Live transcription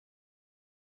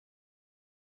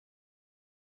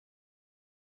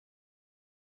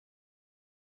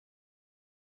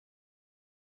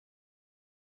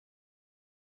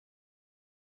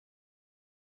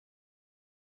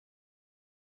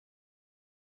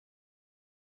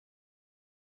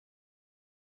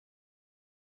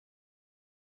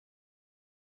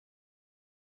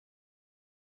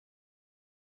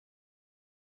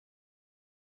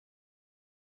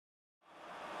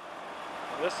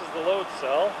This is the load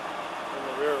cell in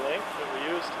the rear link that we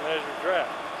use to measure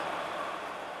draft.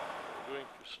 We're doing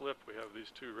for slip, we have these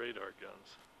two radar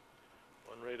guns.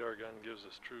 One radar gun gives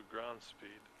us true ground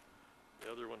speed.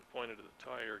 The other one pointed at the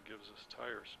tire gives us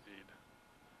tire speed.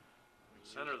 In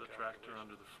the center of the tractor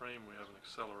under the frame we have an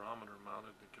accelerometer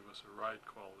mounted to give us a ride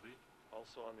quality.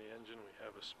 Also on the engine we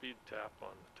have a speed tap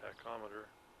on the tachometer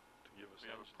to give us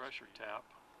a pressure tap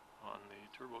on the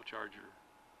turbocharger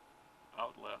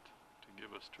outlet to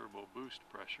give us turbo boost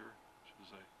pressure, which is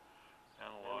a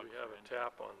analog. And we have a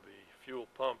tap on the fuel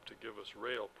pump to give us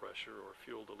rail pressure or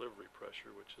fuel delivery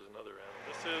pressure, which is another analog.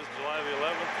 This is July the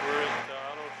 11th. We're at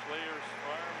Otto Schlayer's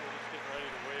farm. We're just getting ready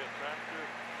to weigh a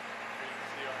tractor.